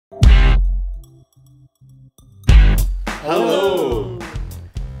Hello!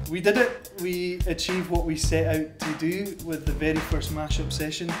 We did it. We achieved what we set out to do with the very first mashup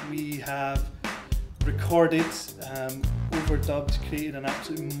session. We have recorded, overdubbed, created an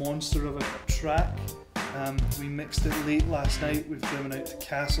absolute monster of a track. We mixed it late last night. We've driven out to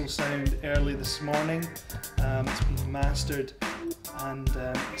Castle Sound early this morning. It's been mastered and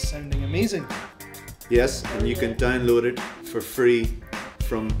it's sounding amazing. Yes, and you can download it for free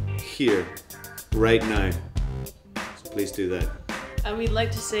from here, right now. So please do that. And we'd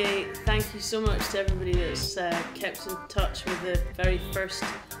like to say thank you so much to everybody that's kept in touch with the very first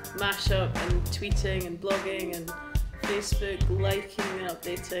mashup, and tweeting and blogging and Facebook, liking and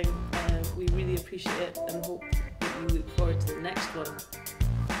updating. We really appreciate it and hope that you look forward to the next one.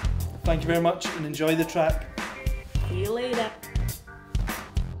 Thank you very much and enjoy the track. See you later.